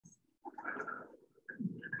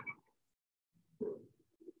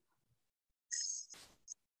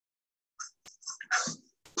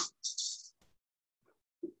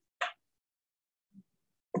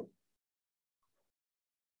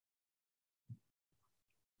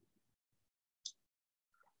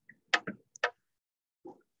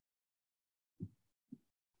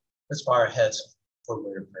Let's bow our heads for a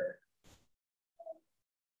word of prayer.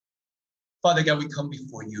 Father God, we come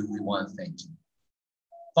before you. We want to thank you.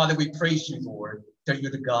 Father, we praise you, Lord, that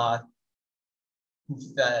you're the God who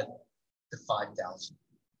fed the 5,000.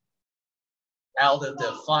 Out of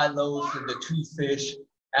the 5 loaves and the 2 fish,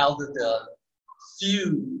 out of the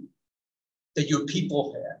few that your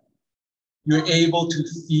people had, you're able to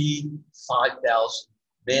feed 5,000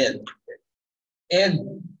 men.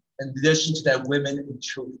 And in addition to that, women and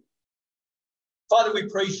children. Father, we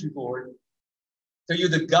praise you, Lord, that you're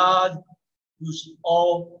the God who's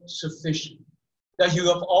all sufficient, that you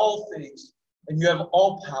have all things and you have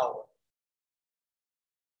all power.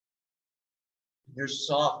 You're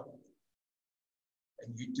sovereign,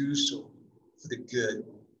 and you do so for the good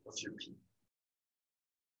of your people.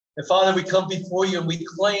 And Father, we come before you and we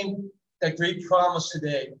claim that great promise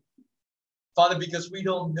today. Father, because we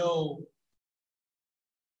don't know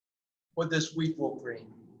what this week will bring.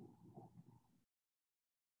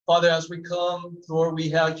 Father, as we come, Lord, we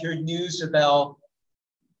have heard news about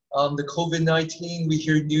the COVID-19. We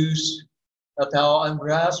hear news about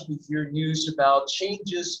unrest. We hear news about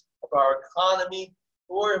changes of our economy.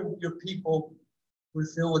 Lord, your people were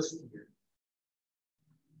filled with fear.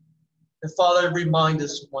 And Father, remind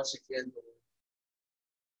us once again, Lord,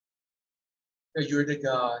 that you're the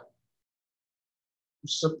God who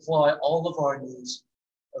supply all of our needs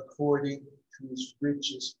according to his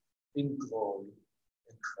riches in glory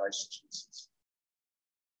in Christ Jesus.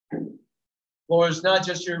 Lord, it's not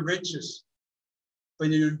just your riches, but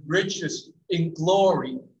your riches in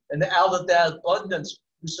glory. And out of that abundance,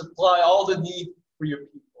 you supply all the need for your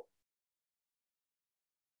people.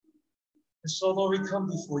 And so, Lord, we come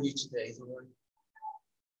before you today, Lord.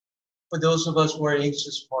 For those of us who are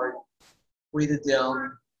anxious heart, weighted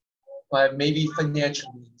down by maybe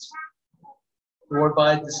financial needs, or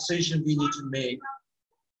by a decision we need to make,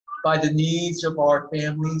 by the needs of our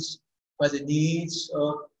families, by the needs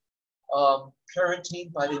of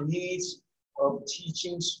parenting, by the needs of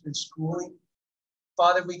teachings and schooling.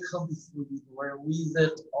 Father, we come before you, Lord, and we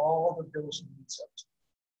lift all of those needs up to you.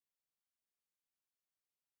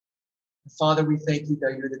 And Father, we thank you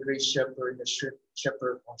that you're the great shepherd and the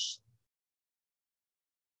shepherd of our soul.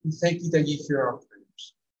 We thank you that you hear our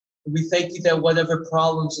prayers. And we thank you that whatever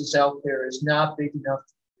problems is out there is not big enough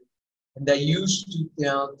for you, and that you stoop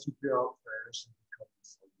down to hear our prayers and come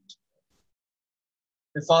before you today.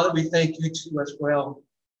 And Father, we thank you too as well,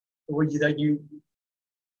 Lord, that you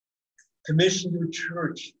commission your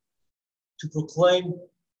church to proclaim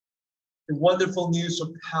the wonderful news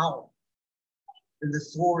of power and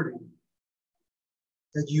authority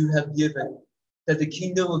that you have given, that the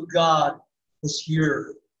kingdom of God is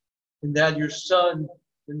here, and that your Son,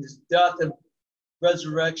 in his death and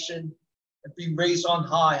resurrection and being raised on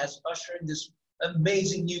high, has ushered in this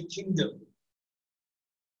amazing new kingdom.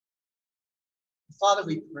 Father,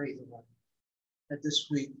 we pray, Lord, that this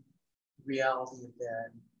week, the reality of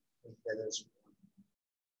that may hit us.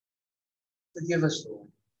 Forgive us, Lord,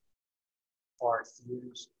 for our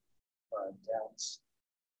fears, for our doubts,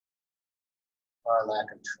 for our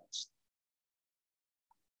lack of trust.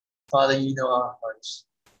 Father, you know our hearts.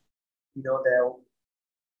 You know that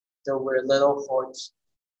though we're little hearts,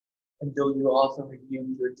 and though you often rebuke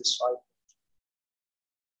your disciples,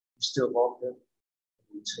 you still love them,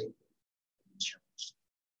 and you take them, and you challenge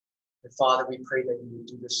them. And Father, we pray that you would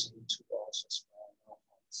do the same to us as well in our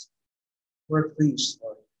hearts. We're pleased,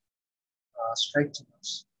 Lord. Strengthen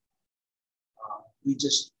us. We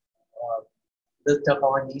just lift up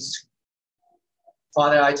our knees to you.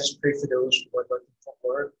 Father, I just pray for those who are looking for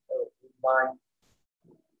work, who might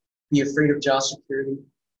be afraid of job security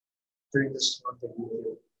during this time that we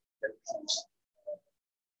live in peace.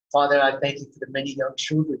 Father, I thank you for the many young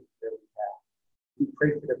children that we have. We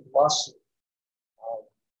pray for the blessing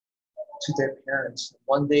to their parents.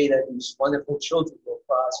 One day that these wonderful children will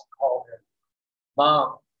rise and call their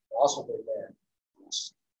mom, also their dad.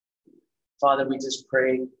 Father, we just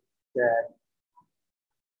pray that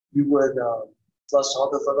you would bless all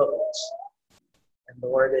the little ones. And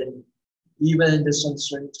Lord, and even in this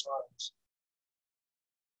uncertain times,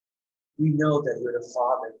 we know that you're the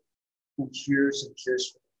Father who hears and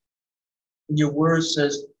cares for them. And your word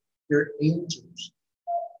says your angels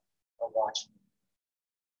are watching.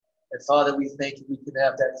 And Father, we thank you we can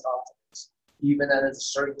have that confidence, even at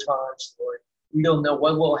certain times, Lord. We don't know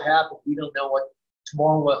what will happen. We don't know what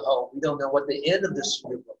tomorrow will hold. We don't know what the end of this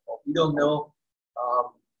year will hold. We don't know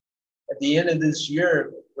at the end of this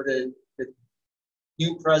year what the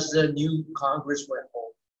new president, new Congress will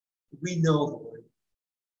hold. We know, Lord,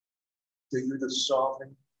 that you're the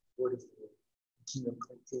sovereign Lord of Lords, King of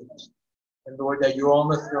Kings. And Lord, that you're on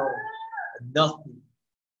the throne and nothing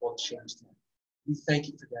will change that. We thank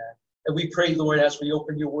you for that. And we pray, Lord, as we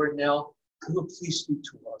open your word now, you will please speak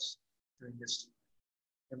to us during this time.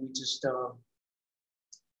 And we just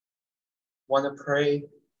want to pray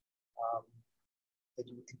that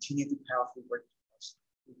you will continue to powerfully work with us.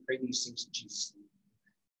 We pray these things in Jesus' name.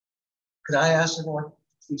 Could I ask everyone to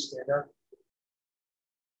please stand up?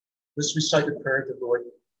 Let's recite the prayer the Lord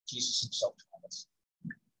Jesus himself taught us.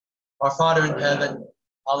 Our Father in heaven,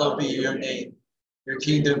 hallowed be your name. Your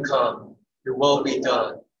kingdom come, your will be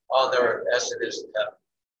done, on earth as it is in heaven.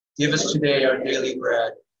 Give us today our daily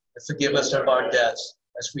bread, and forgive us of our debts,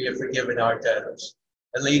 as we have forgiven our debtors.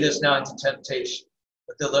 And lead us not into temptation,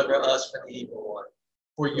 but deliver us from the evil one.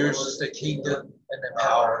 For yours is the kingdom, and the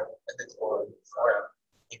power, and the glory forever.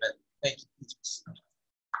 Amen. Thank you, Jesus.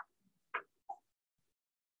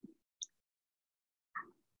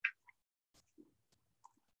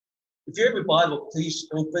 If you have your Bible, please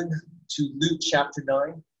open to Luke chapter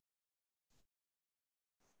 9.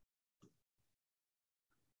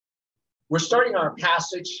 We're starting our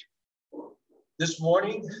passage this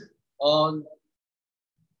morning on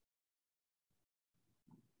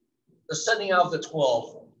the sending out of the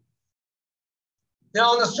 12. Now,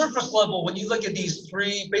 on the surface level, when you look at these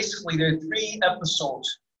three, basically there are three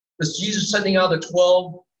episodes. There's Jesus sending out the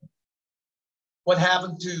 12, what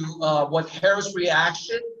happened to, what Herod's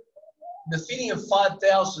reaction, the feeding of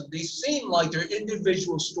 5,000, they seem like they're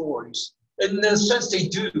individual stories. In a sense, they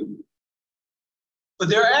do. But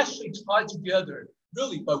they're actually tied together,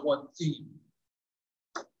 really, by one theme.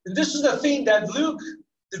 And this is the theme that Luke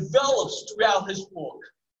develops throughout his book.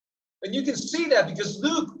 And you can see that because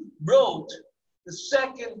Luke wrote the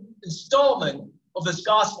second installment of his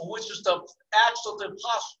gospel, which is the Acts of the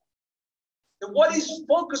Apostles. And what he's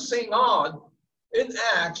focusing on in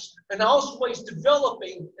Acts, and also what he's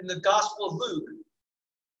developing in the Gospel of Luke,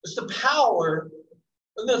 is the power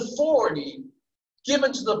and the authority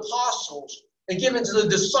given to the apostles and given to the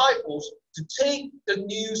disciples to take the good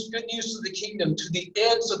news of the kingdom to the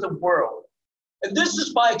ends of the world. And this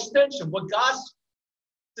is by extension what God's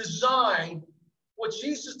designed, what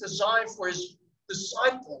Jesus designed for his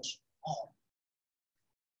disciples are.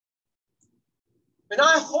 And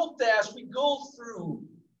I hope that as we go through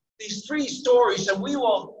these three stories, and we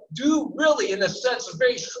will do really, in a sense, a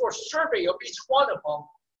very short survey of each one of them,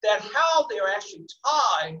 that how they are actually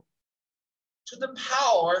tied to the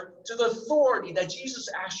power, to the authority that Jesus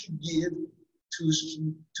actually gave to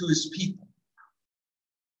his people.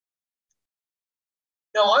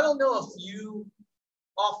 Now, I don't know if you,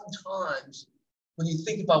 oftentimes, when you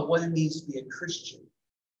think about what it means to be a Christian,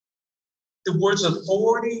 the words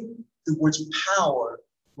authority, the words power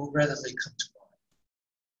will readily come to mind.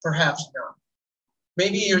 Perhaps not.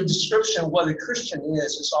 Maybe your description of what a Christian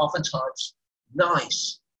is oftentimes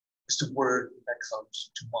nice, is the word that comes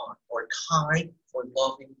to mind, or kind, or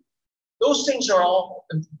loving. Those things are all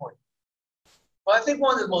important. But I think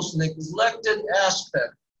one of the most neglected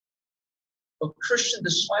aspects of Christian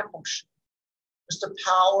discipleship is the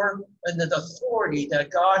power and the authority that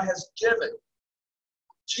God has given.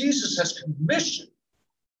 Jesus has commissioned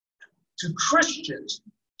to Christians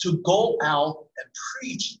to go out and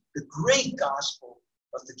preach the great gospel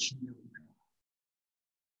of the kingdom of God.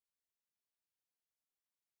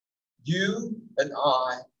 You and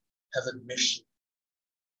I have a mission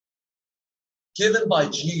given by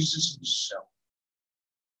Jesus himself.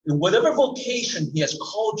 In whatever vocation he has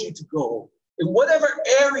called you to go, in whatever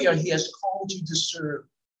area he has called you to serve,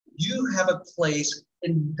 you have a place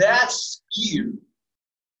in that sphere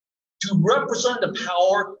to represent the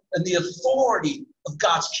power and the authority of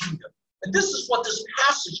God's kingdom. And this is what this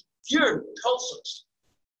passage here tells us.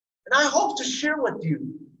 And I hope to share with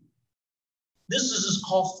you, this is his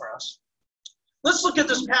call for us. Let's look at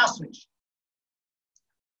this passage.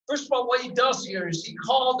 First of all, what he does here is he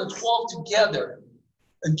called the 12 together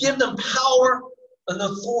and give them power and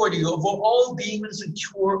authority over all demons and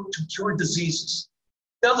to cure diseases.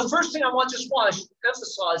 Now, the first thing I just want to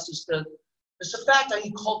emphasize is the fact that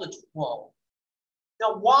he called it 12.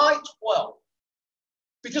 Now, why 12?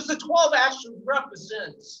 Because the 12 actually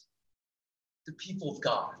represents the people of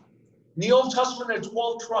God. In the Old Testament, there are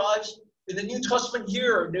 12 tribes. In the New Testament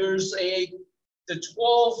here, there's the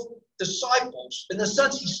 12 disciples. In a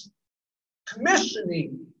sense, he's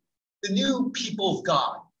commissioning the new people of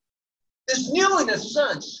God. It's new in a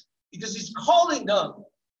sense because he's calling them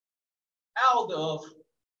out of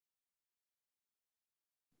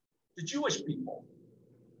the Jewish people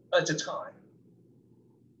at the time.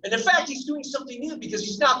 And in fact, he's doing something new because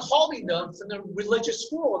he's not calling them from the religious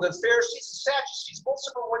school, the Pharisees and Sadducees. Most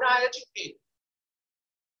of them were not educated.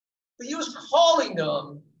 But he was calling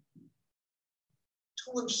them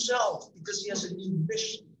to himself because he has a new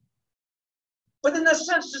mission. But in a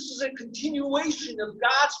sense, this is a continuation of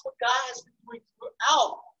what God has been doing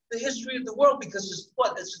throughout the history of the world, because it's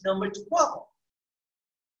what? It's number 12.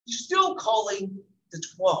 He's still calling the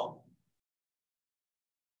 12.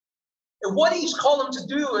 And what he's called them to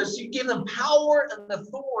do is he gave them power and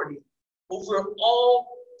authority over all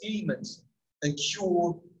demons and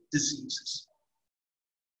cure diseases.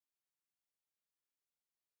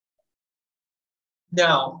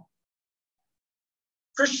 Now,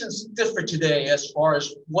 Christians differ today as far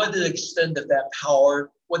as what the extent of that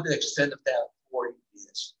power, what the extent of that authority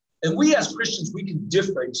is. And we as Christians, we can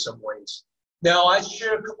differ in some ways. Now, I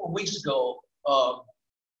shared a couple of weeks ago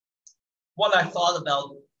what I thought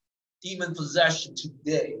about demon possession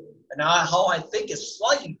today, and how I think it's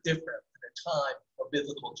slightly different in the time of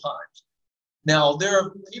biblical times. Now, there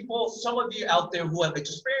are people, some of you out there who have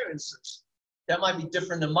experiences that might be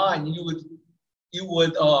different than mine. You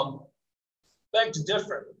would beg to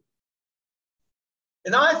differ.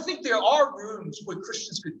 And I think there are rooms where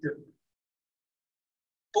Christians could differ.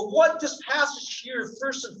 But what this passage here,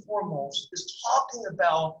 first and foremost, is talking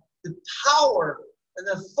about the power and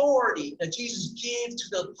authority that Jesus gave to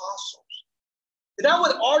the apostles. And I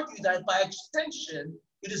would argue that by extension,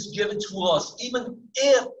 it is given to us, even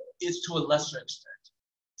if it's to a lesser extent.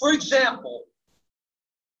 For example,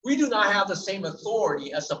 we do not have the same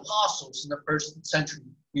authority as apostles in the first century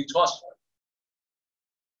New Testament,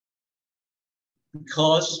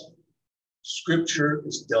 because Scripture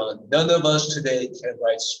is done. None of us today can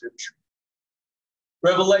write Scripture.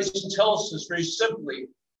 Revelation tells us very simply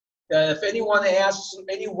that if anyone adds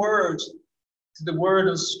any words to the word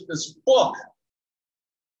of this book,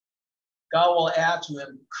 God will add to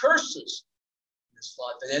him curses in this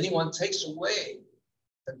life. And anyone takes away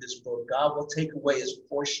from this book, God will take away his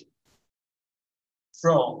portion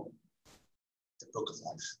from the book of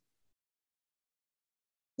life.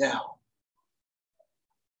 Now,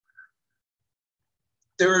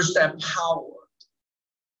 there is that power.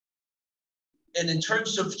 And in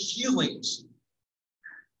terms of healings,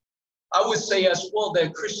 I would say as well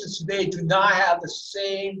that Christians today do not have the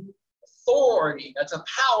same authority, that's a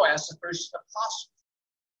power as the first apostles.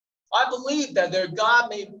 I believe that God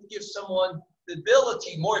may give someone the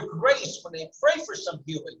ability, more grace when they pray for some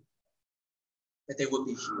healing, that they will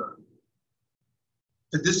be healed.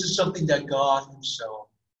 But this is something that God himself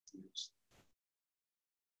gives.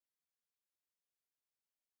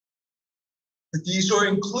 But these are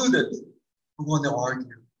included, we want to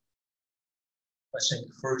argue, as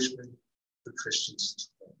encouragement for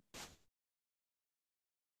Christians today.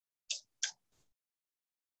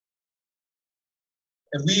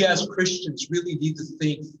 And we as Christians really need to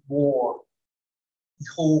think more the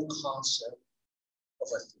whole concept of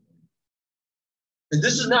authority. And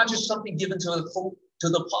this is not just something given to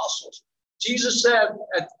the apostles. Jesus said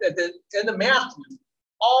at the end of Matthew,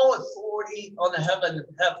 all authority on the heaven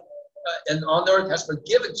and on earth has been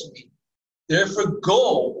given to me. Therefore,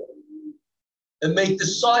 go and make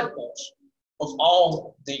disciples of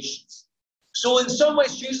all nations. So in some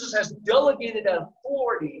ways, Jesus has delegated that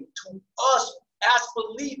authority to us as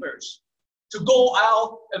believers to go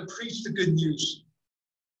out and preach the good news.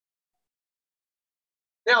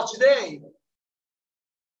 Now, today,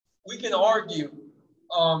 we can argue,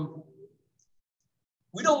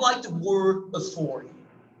 we don't like the word authority.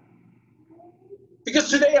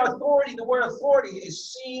 Because today, authority, the word authority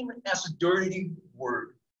is seen as a dirty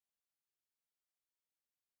word.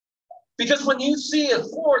 Because when you see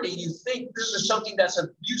authority, you think this is something that's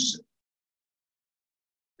abusive.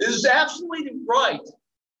 It is absolutely right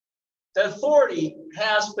that authority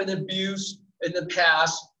has been abused in the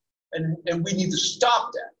past, and we need to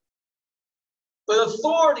stop that. But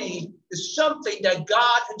authority is something that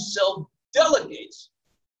God himself delegates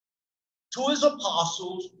to his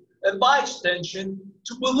apostles, and by extension,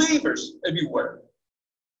 to believers everywhere.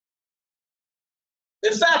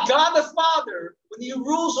 In fact, God the Father, when he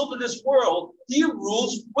rules over this world, he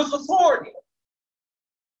rules with authority.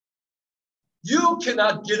 You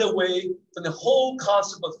cannot get away from the whole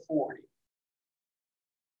concept of authority.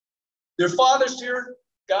 Dear fathers here,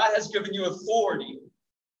 God has given you authority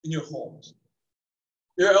in your homes.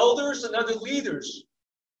 Your elders and other leaders,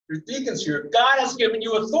 your deacons here, God has given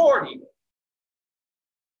you authority.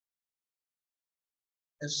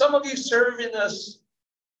 And some of you serve in this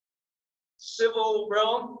civil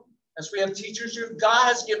realm, as we have teachers here, God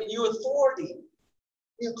has given you authority in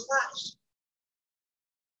your class.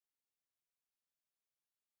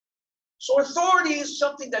 So authority is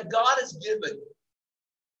something that God has given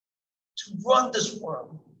to run this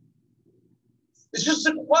world. It's just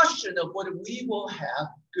a question of whether we will have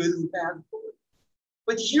good or bad fortune.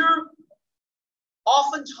 But here,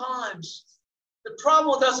 oftentimes, the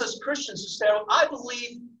problem with us as Christians is that I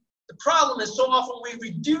believe the problem is so often we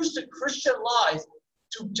reduce the Christian life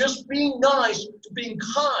to just being nice, to being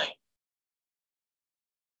kind.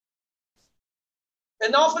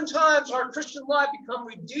 And oftentimes our Christian life becomes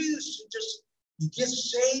reduced to just, you get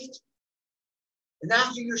saved, and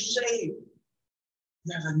after you're saved,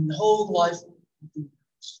 you have a whole life of being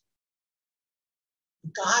nice.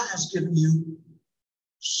 God has given you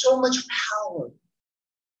so much power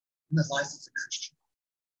in the life of the Christian.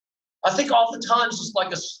 I think oftentimes it's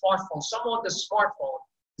like a smartphone. Someone with a smartphone,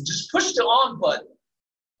 and just push the on button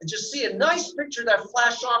and just see a nice picture that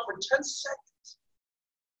flashes on for 10 seconds.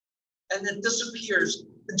 And then disappears.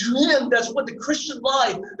 And to him, that's what the Christian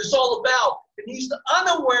life is all about. And he's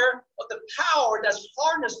unaware of the power that's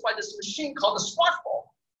harnessed by this machine called the smartphone.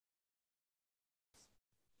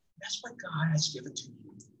 That's what God has given to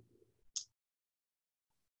you.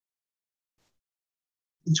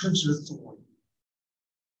 In terms of authority.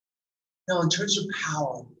 Now, in terms of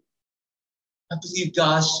power, I believe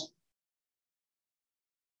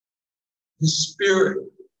His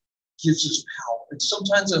Spirit gives us power. And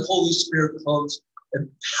sometimes the Holy Spirit comes in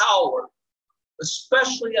power,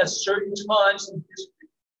 especially at certain times in history.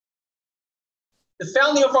 The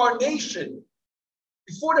founding of our nation,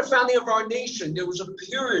 before the founding of our nation, there was a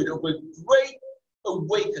period of a great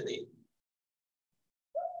awakening,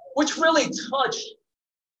 which really touched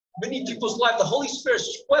many people's life. The Holy Spirit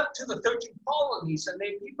swept to the 13 colonies, and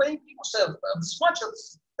many people said as much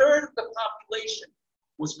as a third of the population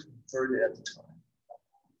was converted at the time.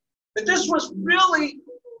 And this was really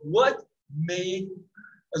what made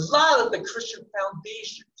a lot of the Christian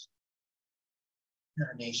foundations in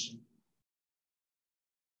our nation.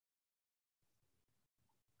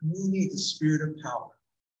 We need the Spirit of power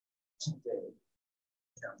today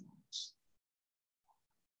in our lives.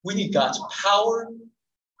 We need God's power.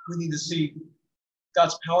 We need to see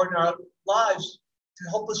God's power in our lives to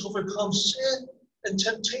help us overcome sin and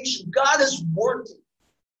temptation. God is working.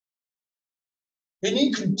 And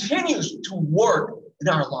He continues to work in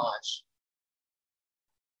our lives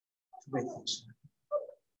to make things happen.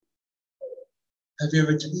 Have you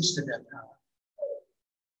ever tasted that power?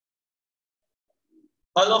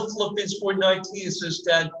 I love Philippians 4:19. It says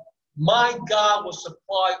that my God will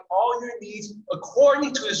supply all your needs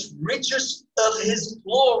according to His riches of His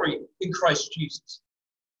glory in Christ Jesus.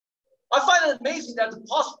 I find it amazing that the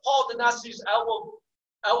Apostle Paul did not say,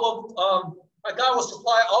 my God will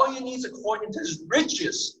supply all your needs according to His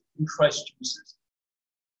riches in Christ Jesus.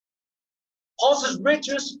 Paul says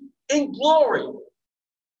riches in glory.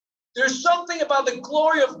 There's something about the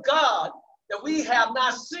glory of God that we have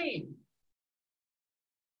not seen.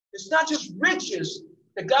 It's not just riches,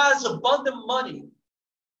 that God has abundant money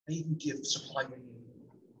that He can supply your needs.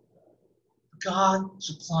 God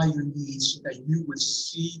supply your needs so that you would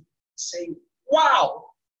say,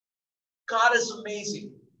 wow, God is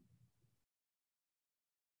amazing.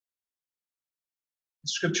 The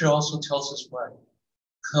scripture also tells us what?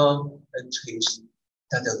 Come and taste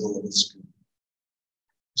that the Lord is good.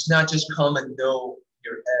 It's not just come and know in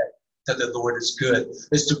your head that the Lord is good.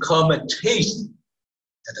 It's to come and taste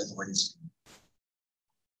that the Lord is good.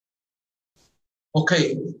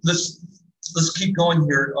 Okay, let's keep going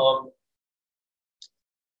here.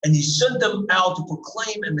 And He sent them out to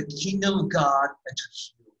proclaim in the kingdom of God and to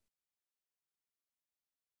heal.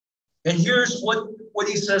 And here's what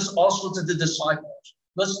He says also to the disciples.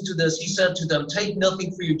 Listen to this. He said to them, take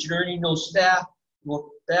nothing for your journey, no staff, nor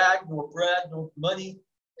bag, nor bread, nor money,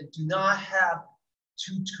 and do not have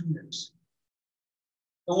 2 tunics.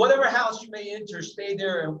 And whatever house you may enter, stay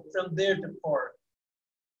there, and from there depart.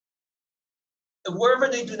 And wherever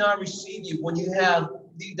they do not receive you, when you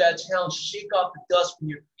leave that town, shake off the dust from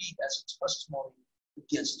your feet as a testimony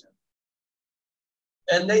against them.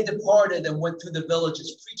 And they departed and went through the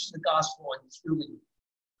villages, preaching the gospel and healing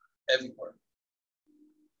everywhere.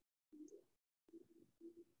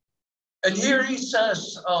 And here he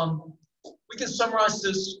says, we can summarize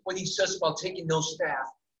this when he says about taking no staff.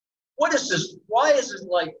 What is this? Why is it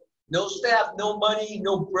like no staff, no money,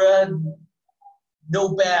 no bread, no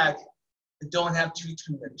bag, and don't have 2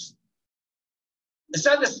 tunics? Is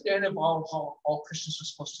that the standard of how all Christians are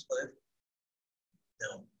supposed to live?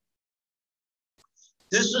 No.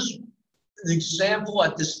 This is an example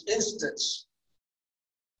at this instance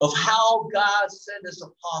of how God sent His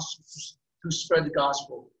apostles to spread the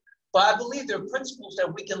gospel. But I believe there are principles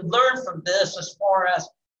that we can learn from this as far as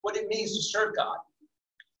what it means to serve God.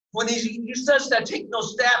 When he says that take no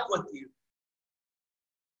staff with you,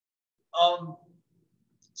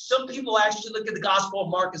 Some people actually look at the Gospel of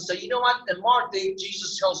Mark and say, you know what? In Mark,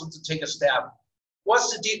 Jesus tells them to take a staff.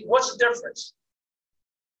 What's the difference?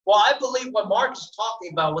 Well, I believe what Mark is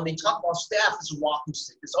talking about when they talk about staff is a walking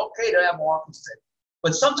stick. It's okay to have a walking stick.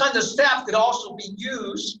 But sometimes the staff could also be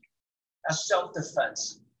used as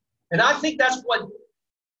self-defense. And I think that's what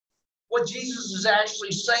Jesus is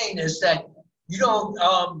actually saying is that you don't,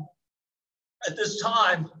 at this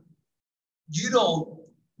time, you don't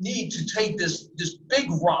need to take this big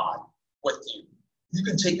rod with you. You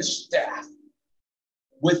can take a staff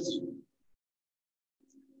with you.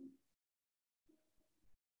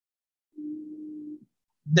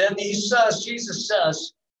 Then Jesus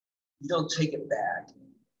says, you don't take it back.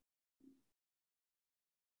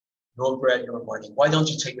 Nor bread, nor money. Why don't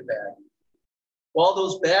you take it back? Well,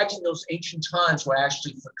 those bags in those ancient times were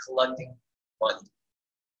actually for collecting money.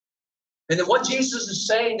 And then what Jesus is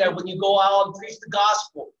saying that when you go out and preach the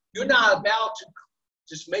gospel, you're not about to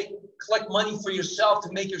just collect money for yourself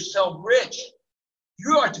to make yourself rich.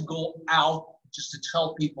 You are to go out just to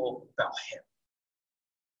tell people about him.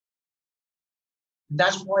 And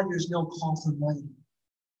that's why there's no call for money.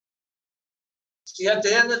 See, at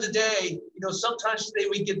the end of the day, sometimes today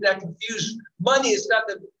we get that confused. Money is not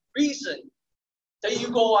the reason that you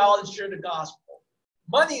go out and share the gospel.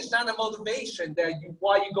 Money is not a motivation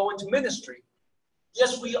why you go into ministry.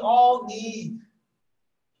 Yes, we all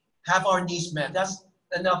have our needs met.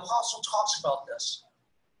 And the apostle talks about this.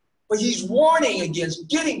 But he's warning against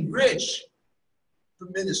getting rich for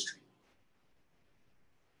ministry.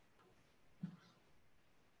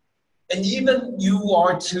 And even you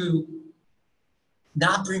are to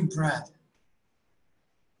not bring bread,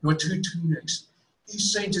 nor 2 tunics.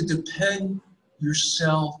 He's saying to depend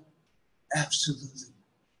yourself absolutely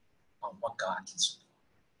on what God can supply.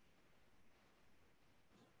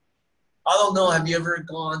 I don't know, have you ever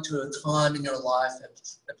gone to a time in your life,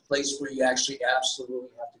 a place where you actually absolutely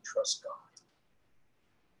have to trust God?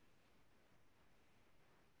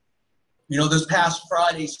 This past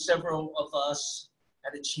Friday, several of us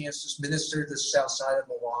had a chance to minister to the south side of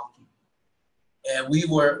Milwaukee. And we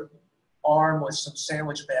were armed with some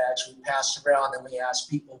sandwich bags we passed around, and we asked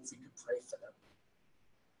people if we could pray for them.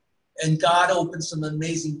 And God opened some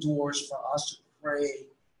amazing doors for us to pray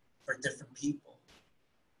for different people.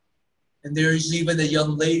 And there's even a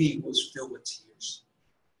young lady who was filled with tears,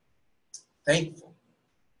 thankful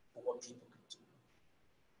for what people could do.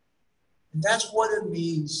 And that's what it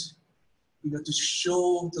means, to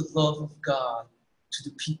show the love of God to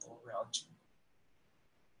the people around you.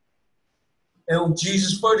 And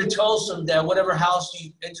Jesus further tells them that whatever house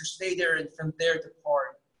you enter, stay there, and from there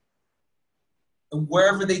depart. And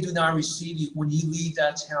wherever they do not receive you, when you leave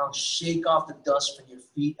that town, shake off the dust from your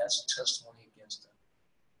feet as a testimony against them.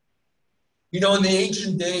 In the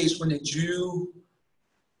ancient days, when a Jew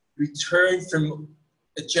returned from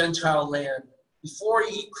a Gentile land, before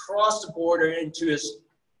he crossed the border into his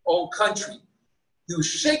own country, he would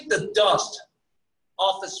shake the dust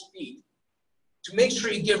off his feet to make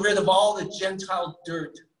sure you get rid of all the Gentile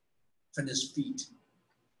dirt from his feet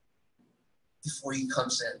before he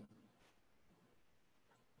comes in.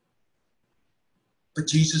 But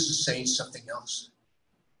Jesus is saying something else.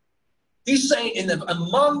 He's saying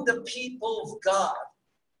among the people of God,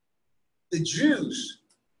 the Jews,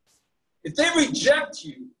 if they reject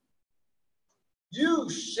you, you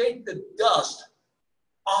shake the dust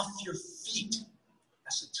off your feet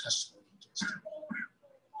as a testimony against them.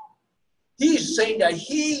 He's saying that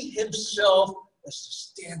he himself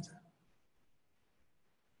is the standard.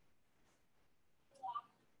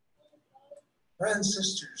 Brothers and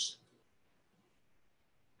sisters,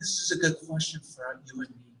 this is a good question for you and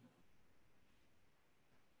me.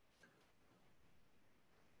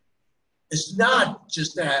 It's not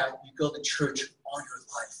just that you go to church all your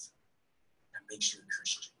life that makes you a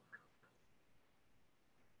Christian.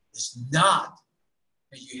 It's not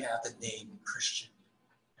that you have the name Christian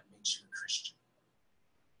that makes you a Christian.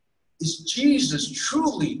 Is Jesus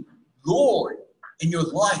truly Lord in your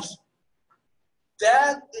life?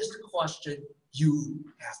 That is the question you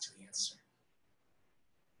have to answer.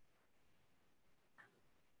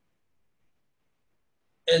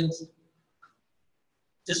 And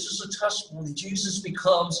this is a testimony. Jesus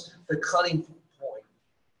becomes the cutting point.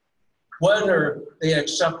 Whether they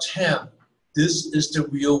accept him, this is the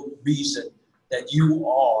real reason that you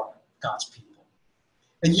are God's people.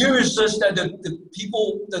 And here it says that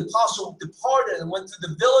the apostle departed and went through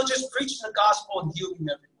the villages, preaching the gospel and healing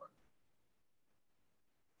everywhere.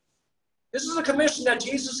 This is a commission that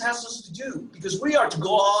Jesus has us to do, because we are to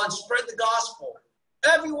go on and spread the gospel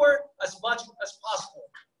everywhere as much as possible.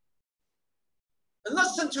 And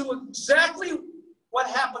listen to exactly what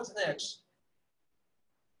happens next?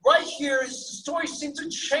 Right here, the story seems to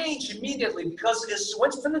change immediately because it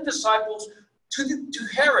went from the disciples to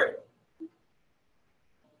Herod.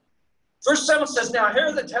 Verse 7 says, now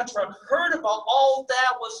Herod the Tetrarch heard about all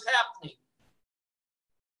that was happening.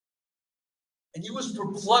 And he was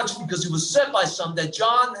perplexed because it was said by some that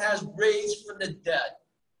John has raised from the dead.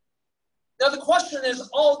 Now the question is,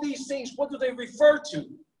 all these things, what do they refer to?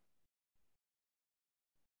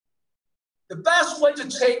 The best way to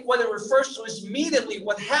take what it refers to is immediately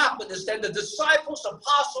what happened is that the disciples,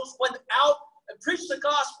 apostles, went out and preached the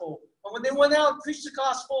gospel. And when they went out and preached the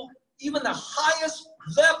gospel, even the highest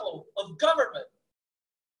level of government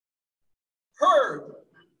heard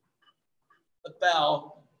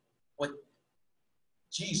about what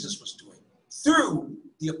Jesus was doing through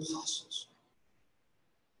the apostles.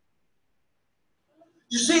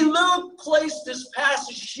 You see, Luke placed this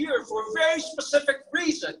passage here for a very specific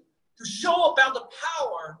reason, to show about the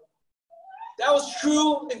power that was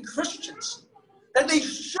true in Christians, that they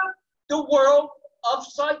shook the world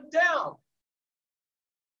upside down.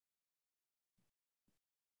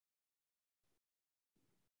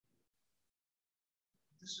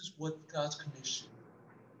 This is what God's commission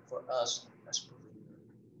for us as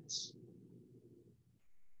believers.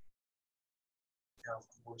 Now, of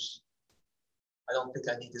course, I don't think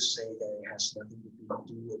I need to say that it has nothing to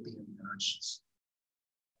do with being conscious,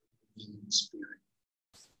 being in the spirit.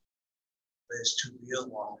 But it's to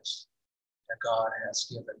realize that God has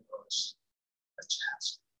given us a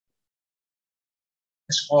task.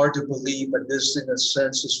 It's hard to believe, but this, in a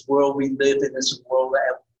sense, this world we live in is a world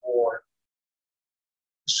at war.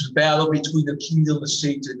 It's a battle between the kingdom of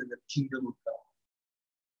Satan and the kingdom of God.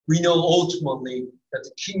 We know ultimately that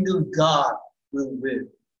the kingdom of God will win.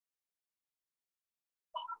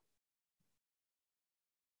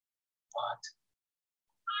 But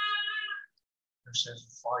there's a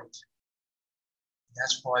fight.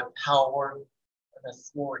 That's why power and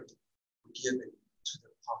authority were given to the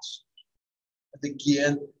apostles. And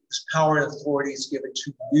again, this power and authority is given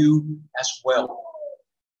to you as well.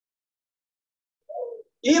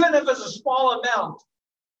 Even if it's a small amount,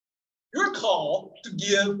 you're called to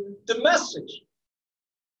give the message.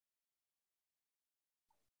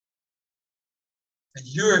 And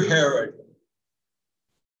your Herod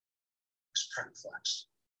is perplexed.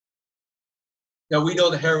 Now we know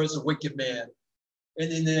that Herod is a wicked man.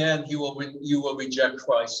 And in the end, you will reject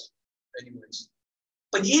Christ anyways.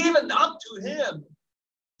 But even up to him,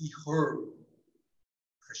 he heard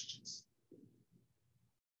Christians.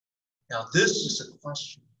 Now this is a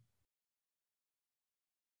question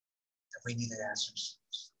that we need to ask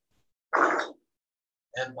ourselves.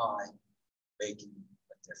 Am I making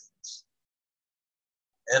a difference?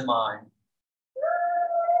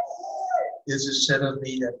 Is it said of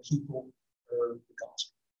me that people heard the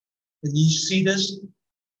gospel? And you see this?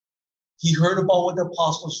 He heard about what the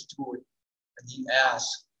apostles were doing, and he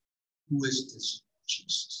asked, who is this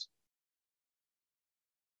Jesus?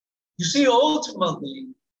 You see, ultimately,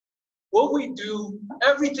 what we do,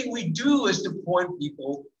 everything we do is to point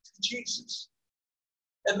people to Jesus.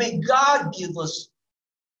 And may God give us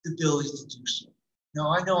the ability to do so.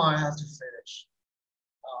 Now, I know I have to finish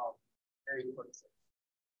very quickly.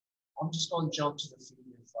 I'm just going to jump to the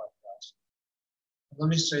feeding of 5,000. Let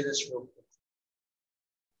me say this real quick.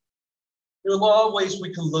 There are a lot of ways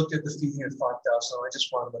we can look at the feeding of 5,000. I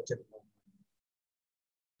just want to look at one.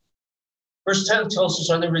 Verse 10 tells us,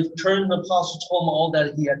 on the return, the apostle told them all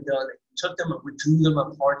that he had done. He took them and withdrew them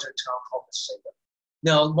apart to a town called Bethsaida.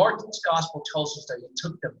 Now, Mark's gospel tells us that he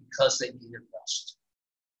took them because they needed rest.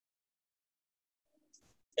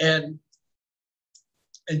 And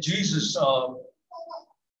Jesus,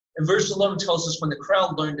 in verse 11 tells us, when the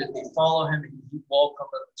crowd learned it, they followed him and he welcomed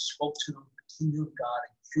them and spoke to them the kingdom of God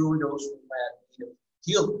and cured those who had need of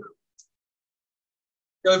healing.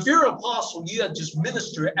 Now, if you're an apostle, you have just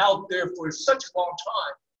ministered out there for such a long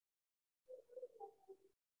time.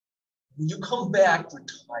 When you come back, you're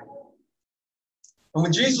tired. And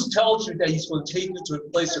when Jesus tells you that he's going to take you to a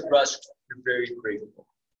place of rest, you're very grateful.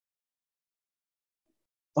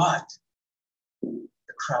 But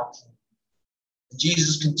the crowd came. And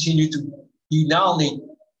Jesus continued to, he not only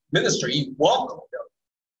ministered, he welcomed them.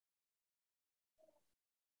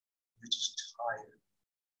 You're just tired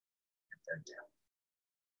and they're down.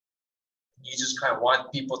 You just kind of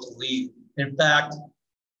want people to leave. In fact,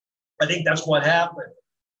 I think that's what happened.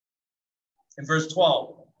 In verse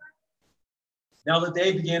 12, now the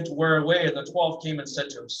day began to wear away, and the 12 came and said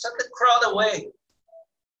to him, send the crowd away.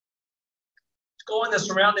 Go in the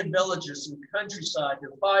surrounding villages and countryside to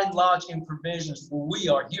find lodging and provisions, for we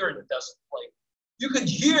are here in a desolate place. You can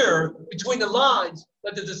hear between the lines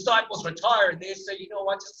that the disciples are tired. They say, you know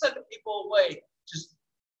what, just send the people away. Just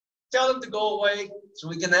tell them to go away so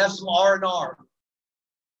we can have some R&R.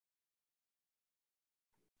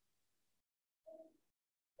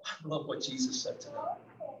 I love what Jesus said to them.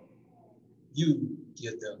 You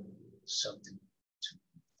give them something to eat.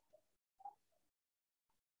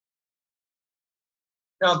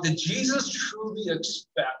 Now, did Jesus truly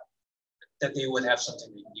expect that they would have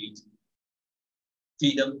something to eat?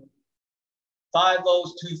 Feed them 5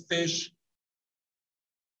 loaves, 2 fish.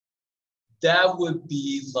 That would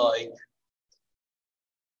be like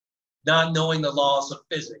not knowing the laws of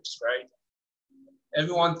physics, right?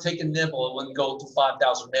 Everyone take a nibble, it wouldn't go to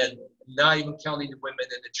 5,000 men, not even counting the women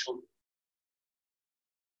and the children.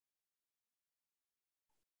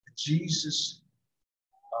 Jesus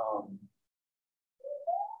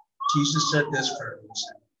said this for a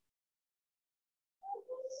reason.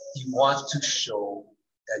 He wants to show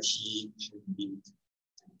that he can meet the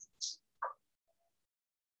needs.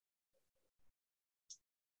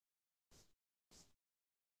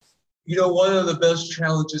 You know, one of the best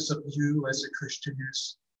challenges of you as a Christian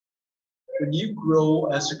is when you grow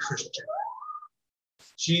as a Christian,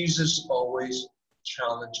 Jesus always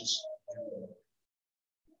challenges you.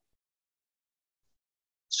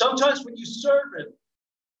 Sometimes when you serve him,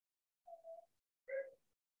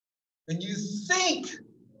 and you think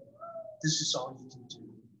this is all you can do.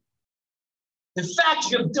 In fact,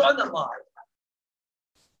 you've done a lot.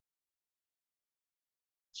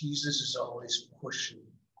 Jesus is always pushing.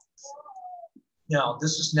 Now,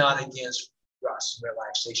 this is not against rest and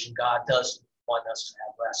relaxation. God does want us to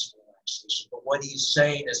have rest and relaxation. But what he's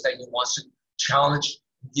saying is that he wants to challenge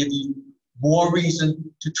and give you more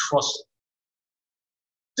reason to trust him.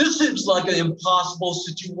 This seems like an impossible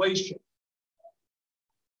situation.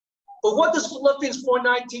 But what does Philippians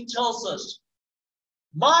 4:19 tells us?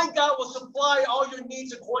 My God will supply all your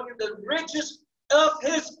needs according to the riches of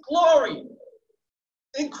his glory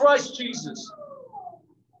in Christ Jesus.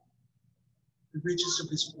 The riches of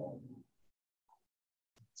his glory.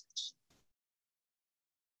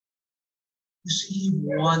 You see, he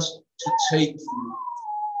wants to take you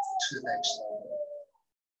to the next level.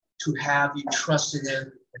 To have you trust in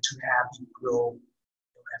him and to have you grow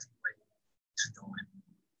in every way to know him.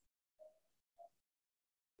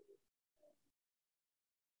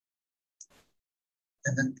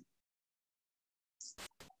 And then,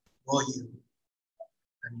 will you,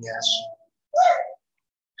 let me ask you,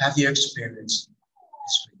 have you experienced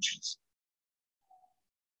his riches?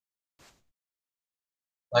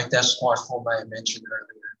 Like that smartphone I mentioned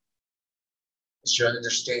earlier. Is your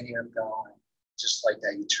understanding of God just like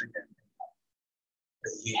that? You turn that thing on.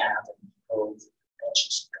 Whether you have it, both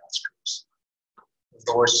riches of God's grace.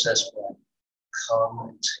 The Lord says, what? Come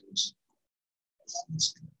and taste.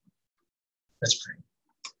 Let's pray.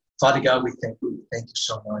 Father God, we thank you. Thank you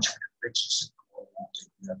so much for the riches and glory that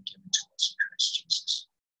you have given to us in Christ Jesus.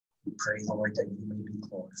 We pray, Lord, that you may be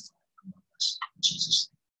glorified among us. In Jesus' name.